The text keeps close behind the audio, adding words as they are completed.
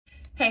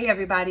Hey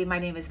everybody, my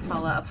name is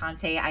Paula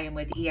Aponte. I am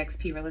with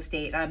eXp Real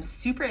Estate and I'm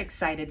super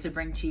excited to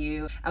bring to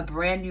you a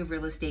brand new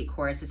real estate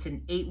course. It's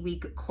an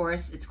 8-week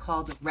course. It's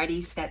called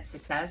Ready, Set,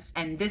 Success.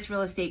 And this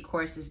real estate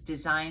course is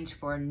designed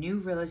for new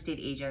real estate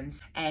agents.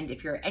 And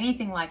if you're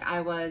anything like I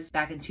was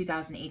back in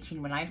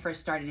 2018 when I first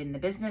started in the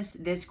business,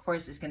 this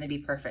course is going to be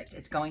perfect.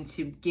 It's going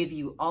to give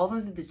you all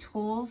of the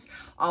tools,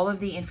 all of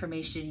the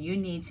information you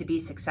need to be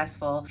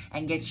successful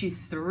and get you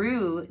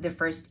through the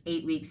first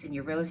 8 weeks in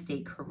your real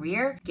estate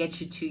career, get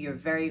you to your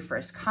very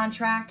first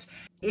contract.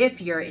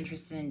 If you're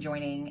interested in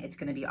joining, it's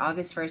going to be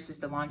August 1st is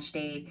the launch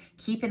date.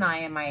 Keep an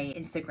eye on my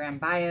Instagram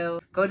bio,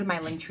 go to my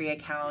Linktree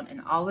account, and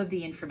all of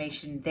the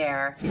information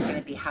there is going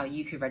to be how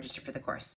you could register for the course.